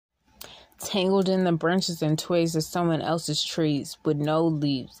tangled in the branches and twigs of someone else's trees with no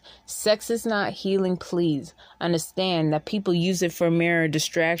leaves. Sex is not healing, please. Understand that people use it for mere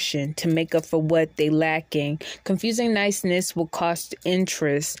distraction to make up for what they lacking. Confusing niceness will cost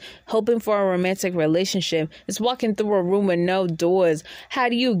interest. Hoping for a romantic relationship is walking through a room with no doors. How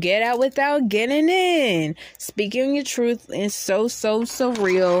do you get out without getting in? Speaking your truth is so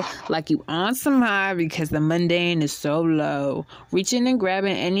real, like you on some high because the mundane is so low. Reaching and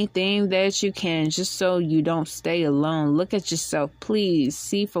grabbing anything that you can just so you don't stay alone. Look at yourself, please.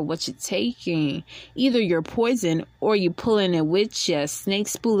 See for what you're taking. Either you're poison or you pulling it with you.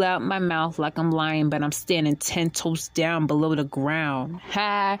 Snakes spool out my mouth like I'm lying, but I'm standing 10 toes down below the ground.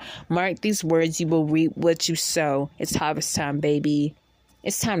 Ha! Mark these words, you will reap what you sow. It's harvest time, baby.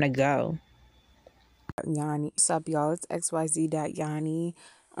 It's time to go. Yanni. What's up, y'all? It's XYZ.Yanni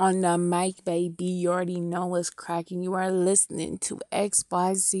on the mic, baby. You already know what's cracking. You are listening to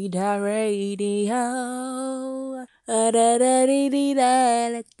XYZ Radio.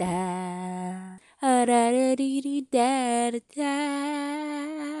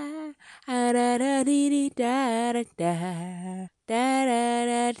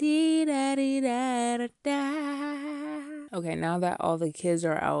 Okay, now that all the kids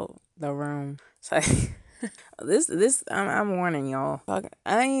are out the room, so I'm warning y'all.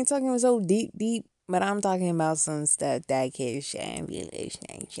 I ain't talking so deep, but I'm talking about some stuff that kids shouldn't be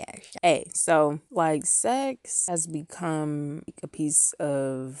listening to. Hey, so like sex has become a piece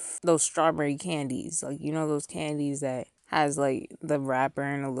of those strawberry candies, like you know those candies that has like the wrapper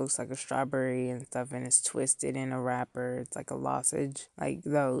and it looks like a strawberry and stuff and it's twisted in a wrapper. It's like a lozenge, like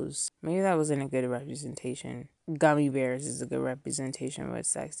those. Maybe that wasn't a good representation. Gummy bears is a good representation of what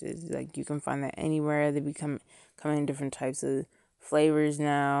sex is. Like you can find that anywhere. They come in different types of flavors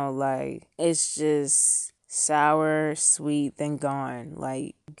now. Like it's just sour, sweet, then gone.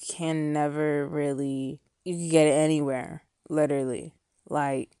 Like you can never really, you can get it anywhere, literally.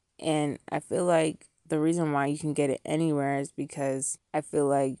 Like, and I feel like the reason why you can get it anywhere is because I feel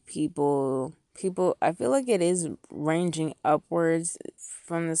like people I feel like it is ranging upwards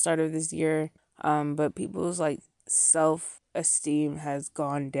from the start of this year, but people's like self-esteem has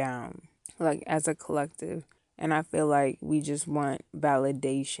gone down like as a collective, and I feel like we just want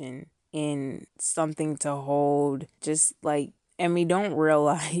validation in something to hold, just like, and we don't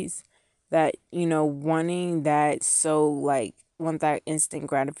realize that, you know, wanting that, so like want that instant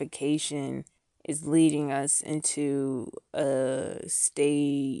gratification is leading us into a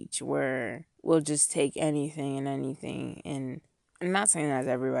stage where we'll just take anything and anything. And I'm not saying that's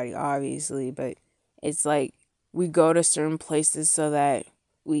everybody, obviously, but it's like we go to certain places so that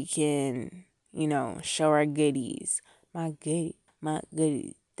we can, you know, show our goodies. My goodies,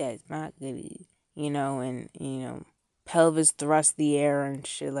 that's my goodies, you know, and, you know, pelvis thrust the air and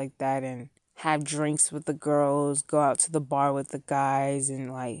shit like that, and have drinks with the girls, go out to the bar with the guys,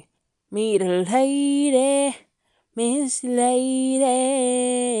 and like, meet a lady, Miss Lady.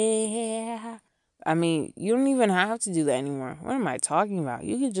 I mean, you don't even have to do that anymore. What am I talking about?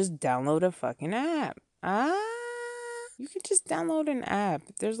 You could just download a fucking app. You could just download an app.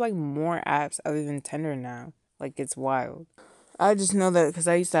 There's like more apps other than Tinder now. Like, it's wild. I just know that because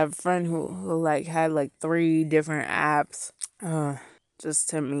I used to have a friend who like had like 3 different apps just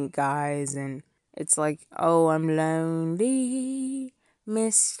to meet guys, and it's like, oh, I'm lonely,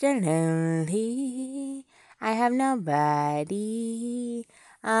 Mr. Lonely, I have nobody,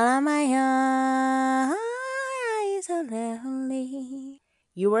 all on my own, I'm so lonely.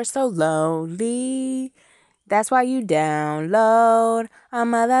 You are so lonely, that's why you download a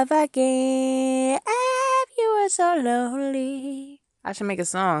motherfucking app. You are so lonely. I should make a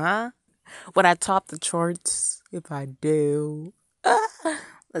song, huh? Would I top the charts? If I do,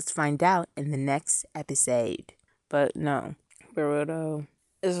 let's find out in the next episode. But no, Baruto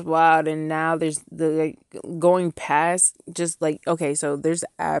is wild, and now there's the like, going past just like, okay, so there's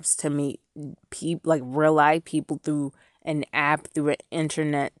apps to meet people, like real life people, through an app, through an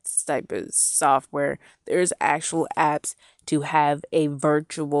internet type of software. There's actual apps to have a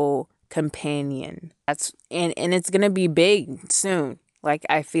virtual companion. That's and it's gonna be big soon. Like,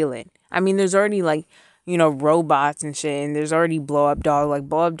 I feel it. I mean, there's already like, you know, robots and shit, and there's already blow up dolls. Like,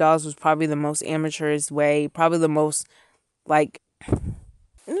 blow up dolls was probably the most amateurist way, probably the most like,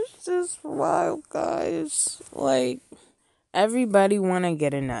 it's just wild, guys. Like, everybody wanna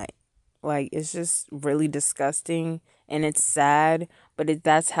get a nut. Like, it's just really disgusting, and it's sad, but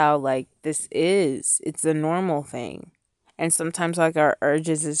that's how, like, this is. It's a normal thing. And sometimes, like, our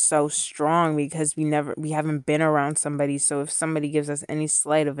urges is so strong because we haven't been around somebody. So if somebody gives us any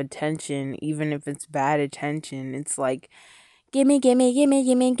slight of attention, even if it's bad attention, it's like, Gimme, gimme, gimme,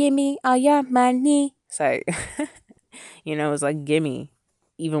 gimme, gimme all your money. It's like, it's like gimme,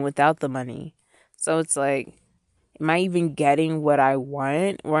 even without the money. So it's like, am I even getting what I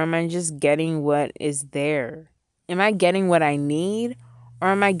want, or am I just getting what is there? Am I getting what I need, or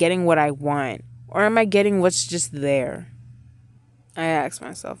am I getting what I want? Or am I getting what's just there? I ask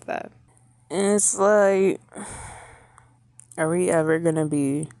myself that. And it's like, are we ever going to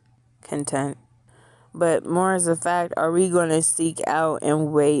be content? But more as a fact, are we going to seek out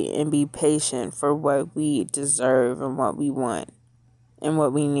and wait and be patient for what we deserve and what we want and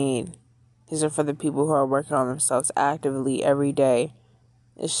what we need? These are for the people who are working on themselves actively every day.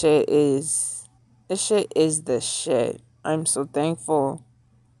 This shit is the shit. I'm so thankful.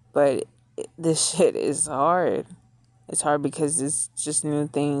 But this shit is hard. It's hard because it's just new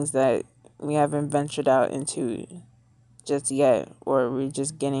things that we haven't ventured out into just yet, or we're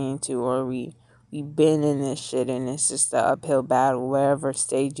just getting into, or we've been in this shit and it's just an uphill battle wherever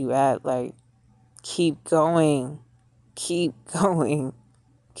stage you at. Like, keep going. Keep going.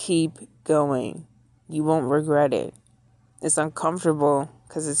 Keep going. You won't regret it. It's uncomfortable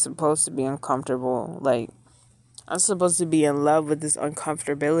because it's supposed to be uncomfortable. Like, I'm supposed to be in love with this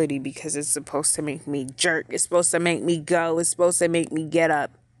uncomfortability because it's supposed to make me jerk. It's supposed to make me go. It's supposed to make me get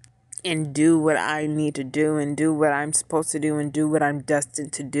up and do what I need to do and do what I'm supposed to do and do what I'm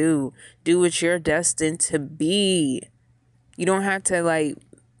destined to do. Do what you're destined to be. You don't have to, like,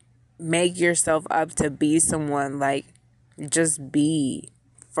 make yourself up to be someone. Like, just be,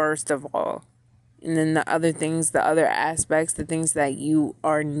 first of all. And then the other things, the other aspects, the things that you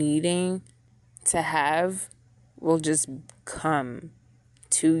are needing to have will just come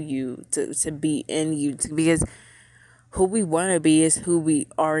to you, to be in you. Because who we want to be is who we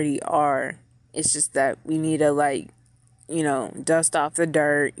already are. It's just that we need to, like, dust off the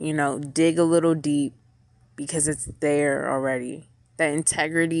dirt, dig a little deep because it's there already. That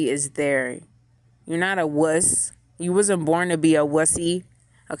integrity is there. You're not a wuss. You wasn't born to be a wussy.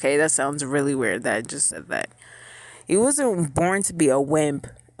 Okay, that sounds really weird that I just said that. You wasn't born to be a wimp,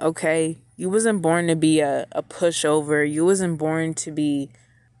 okay? You wasn't born to be a pushover. You wasn't born to be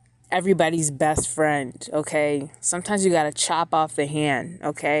everybody's best friend, okay? Sometimes you gotta chop off the hand,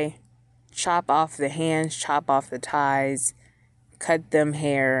 okay? Chop off the hands, chop off the ties, cut them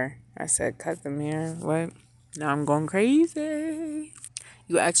hair. I said cut them hair. What? Now I'm going crazy.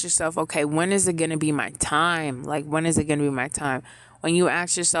 You ask yourself, okay, when is it gonna be my time? Like, when is it gonna be my time? When you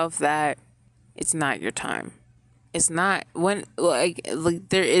ask yourself that, it's not your time. It's not when, like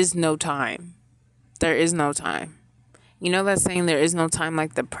there is no time. There is no time. You know that saying, there is no time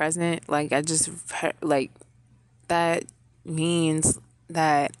like the present? Like, I just, like, that means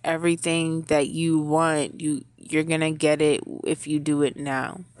that everything that you want, you're gonna get it if you do it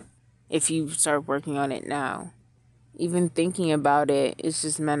now. If you start working on it now. Even thinking about it, it's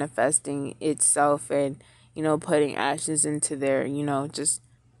just manifesting itself and, putting actions into there, just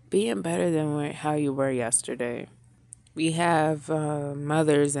being better than how you were yesterday. We have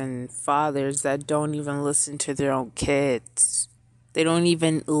mothers and fathers that don't even listen to their own kids. They don't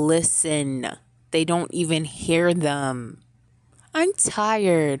even listen. They don't even hear them. I'm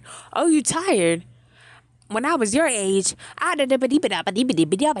tired. Oh, you tired? When I was your age,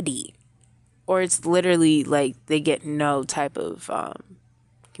 or it's literally like they get no type of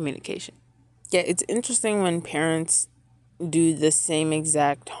communication. Yeah, it's interesting when parents do the same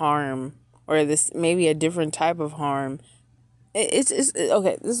exact harm, or this maybe a different type of harm. It's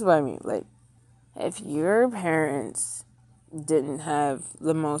okay. This is what I mean. Like, if your parents didn't have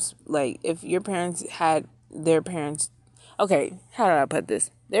the most, like, if your parents had their parents, okay, how did I put this?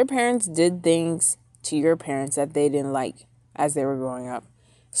 Their parents did things to your parents that they didn't like as they were growing up.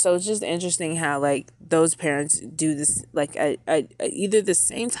 So it's just interesting how, like, those parents do this, like, either the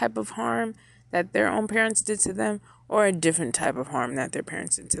same type of harm that their own parents did to them, or a different type of harm that their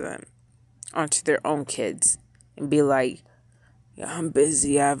parents did to them onto their own kids, and be like, yeah, I'm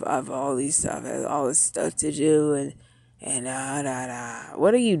busy. I've all these stuff, I have all this stuff to do, and.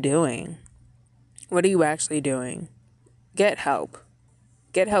 What are you doing? What are you actually doing? Get help.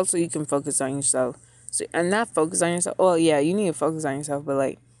 Get help so you can focus on yourself. So, and not focus on yourself. Well, yeah, you need to focus on yourself, but,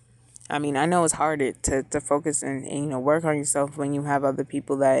 like, I mean, I know it's harder to focus and work on yourself when you have other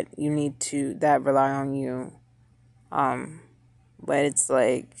people that you need to, that rely on you. But it's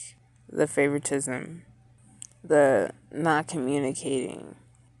like the favoritism, the not communicating,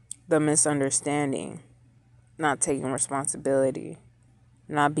 the misunderstanding, not taking responsibility,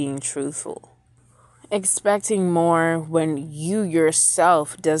 not being truthful, expecting more when you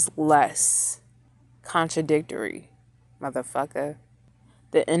yourself does less. Contradictory, motherfucker.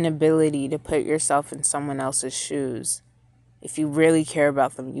 The inability to put yourself in someone else's shoes. If you really care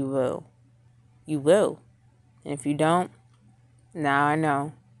about them, you will. You will. And if you don't, now I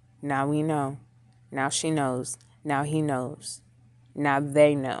know. Now we know. Now she knows. Now he knows. Now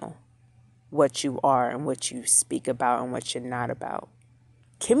they know what you are and what you speak about and what you're not about.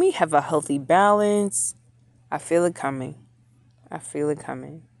 Can we have a healthy balance? I feel it coming. I feel it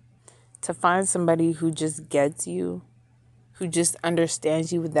coming. To find somebody who just gets you, who just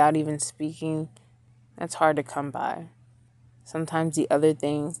understands you without even speaking, that's hard to come by. Sometimes the other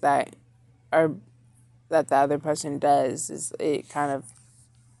things that the other person does is it kind of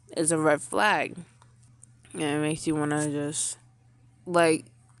is a red flag. And it makes you want to just, like,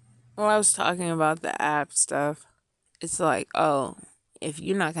 when I was talking about the app stuff, it's like, oh, if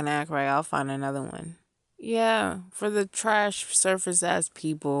you're not going to act right, I'll find another one. Yeah, for the trash surface ass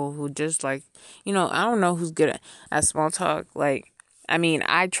people who just like, I don't know who's good at small talk. Like, I mean,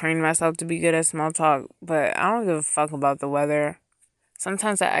 I trained myself to be good at small talk, but I don't give a fuck about the weather.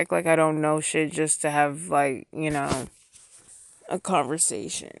 Sometimes I act like I don't know shit just to have, like, a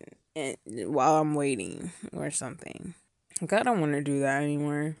conversation while I'm waiting or something. Like, I don't want to do that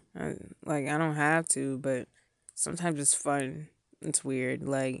anymore. I don't have to, but sometimes it's fun. It's weird.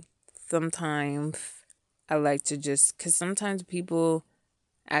 Like, sometimes I like to just, because sometimes people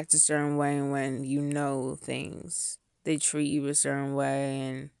act a certain way, and when you know things, they treat you a certain way,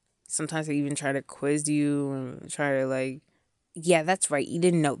 and sometimes they even try to quiz you and try to, like, yeah, that's right, you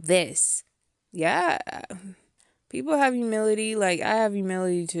didn't know this. Yeah, people have humility. Like, I have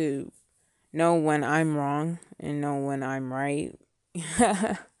humility to know when I'm wrong and know when I'm right.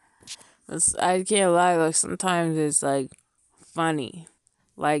 I can't lie, like, sometimes it's, like, funny.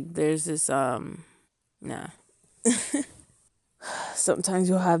 Like, there's this, nah. Sometimes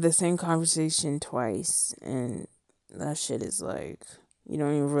you'll have the same conversation twice, and that shit is, like, you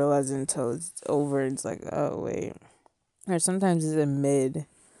don't even realize it until it's over. It's like, oh, wait. Or sometimes it's a mid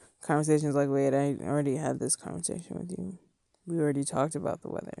conversations, like, wait, I already had this conversation with you. We already talked about the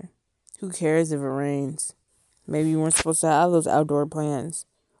weather. Who cares if it rains? Maybe you weren't supposed to have those outdoor plans.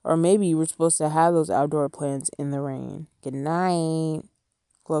 Or maybe you were supposed to have those outdoor plans in the rain. Good night.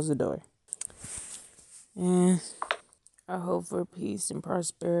 Close the door. Yeah. I hope for peace and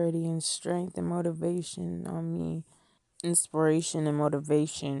prosperity and strength and motivation on me. Inspiration and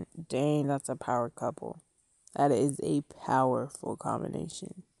motivation. Dang, that's a power couple. That is a powerful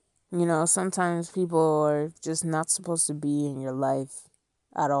combination. Sometimes people are just not supposed to be in your life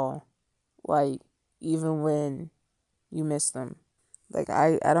at all. Like, even when you miss them. Like,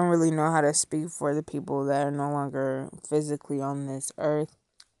 I don't really know how to speak for the people that are no longer physically on this earth,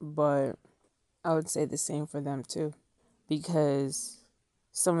 but I would say the same for them too. Because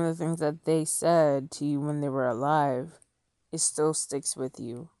some of the things that they said to you when they were alive, it still sticks with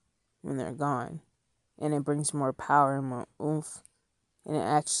you when they're gone. And it brings more power and more oomph. And it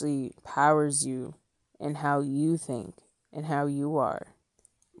actually powers you in how you think and how you are.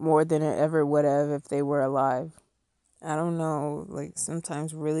 More than it ever would have if they were alive. I don't know, like,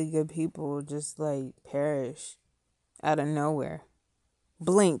 sometimes really good people just, like, perish out of nowhere.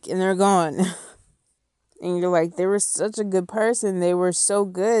 Blink and they're gone. And you're like, they were such a good person. They were so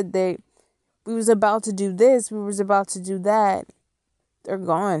good. We was about to do this. We was about to do that. They're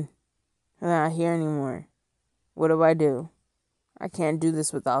gone. They're not here anymore. What do? I can't do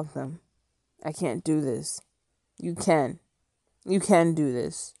this without them. I can't do this. You can. You can do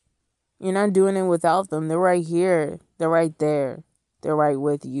this. You're not doing it without them. They're right here. They're right there. They're right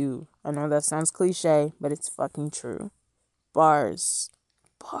with you. I know that sounds cliche, but it's fucking true. Bars.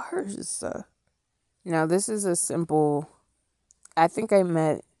 Bars. Now, this is a simple... I think I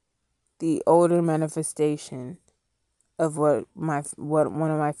met the older manifestation of what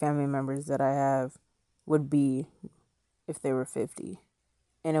one of my family members that I have would be if they were 50.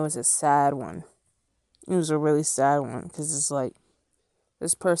 And it was a sad one. It was a really sad one because it's like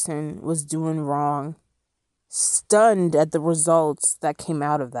this person was doing wrong, stunned at the results that came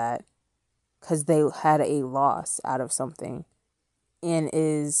out of that because they had a loss out of something and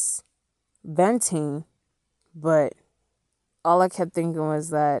is venting, but all I kept thinking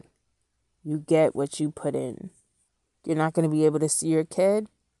was that you get what you put in. You're not going to be able to see your kid.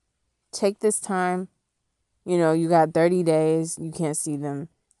 Take this time. You got 30 days. You can't see them.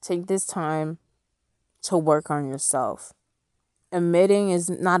 Take this time to work on yourself. Admitting is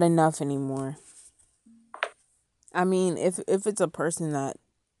not enough anymore. I mean, if it's a person that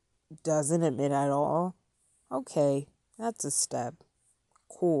doesn't admit at all, okay, that's a step.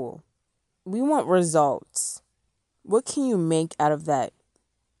 Cool. We want results. What can you make out of that?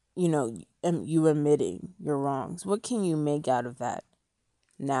 You admitting your wrongs. What can you make out of that?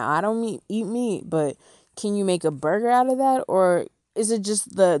 Now, I don't eat meat, but can you make a burger out of that? Or is it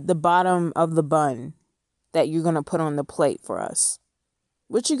just the bottom of the bun that you're going to put on the plate for us?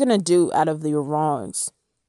 What you going to do out of your wrongs?